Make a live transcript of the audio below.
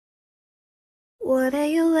What are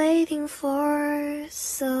you waiting for?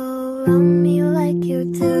 So love me like you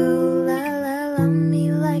do, la la, love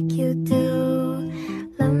me like you do,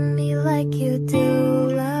 love me like you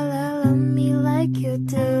do, la la, love me like you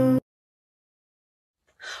do.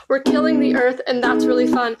 We're killing the earth, and that's really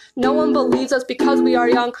fun. No one believes us because we are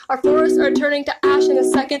young. Our forests are turning to ash in a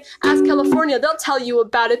second. Ask California, they'll tell you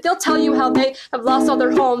about it. They'll tell you how they have lost all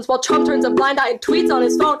their homes, while Trump turns a blind eye and tweets on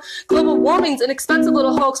his phone. Global warming's an expensive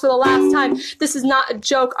little hoax for the last time. This is not a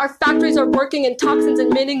joke. Our factories are working and toxins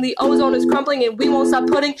emitting. The ozone is crumbling, and we won't stop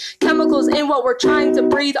putting chemicals in what we're trying to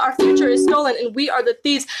breathe. Our future is stolen, and we are the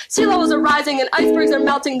thieves. Sea levels are rising, and icebergs are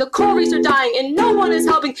melting. The coral reefs are dying, and no one is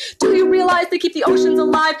helping. Do you realize they keep the oceans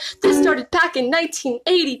alive? This started back in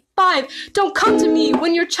 1985. Don't come to me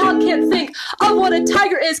when your child can't think of what a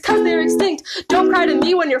tiger is, cause they're extinct. Don't cry to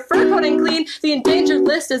me when your fur coat ain't clean. The endangered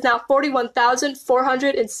list is now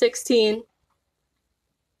 41,416.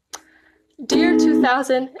 Dear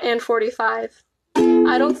 2045,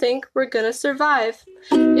 I don't think we're gonna survive.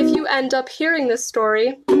 If you end up hearing this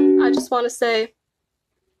story, I just want to say,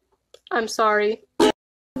 I'm sorry.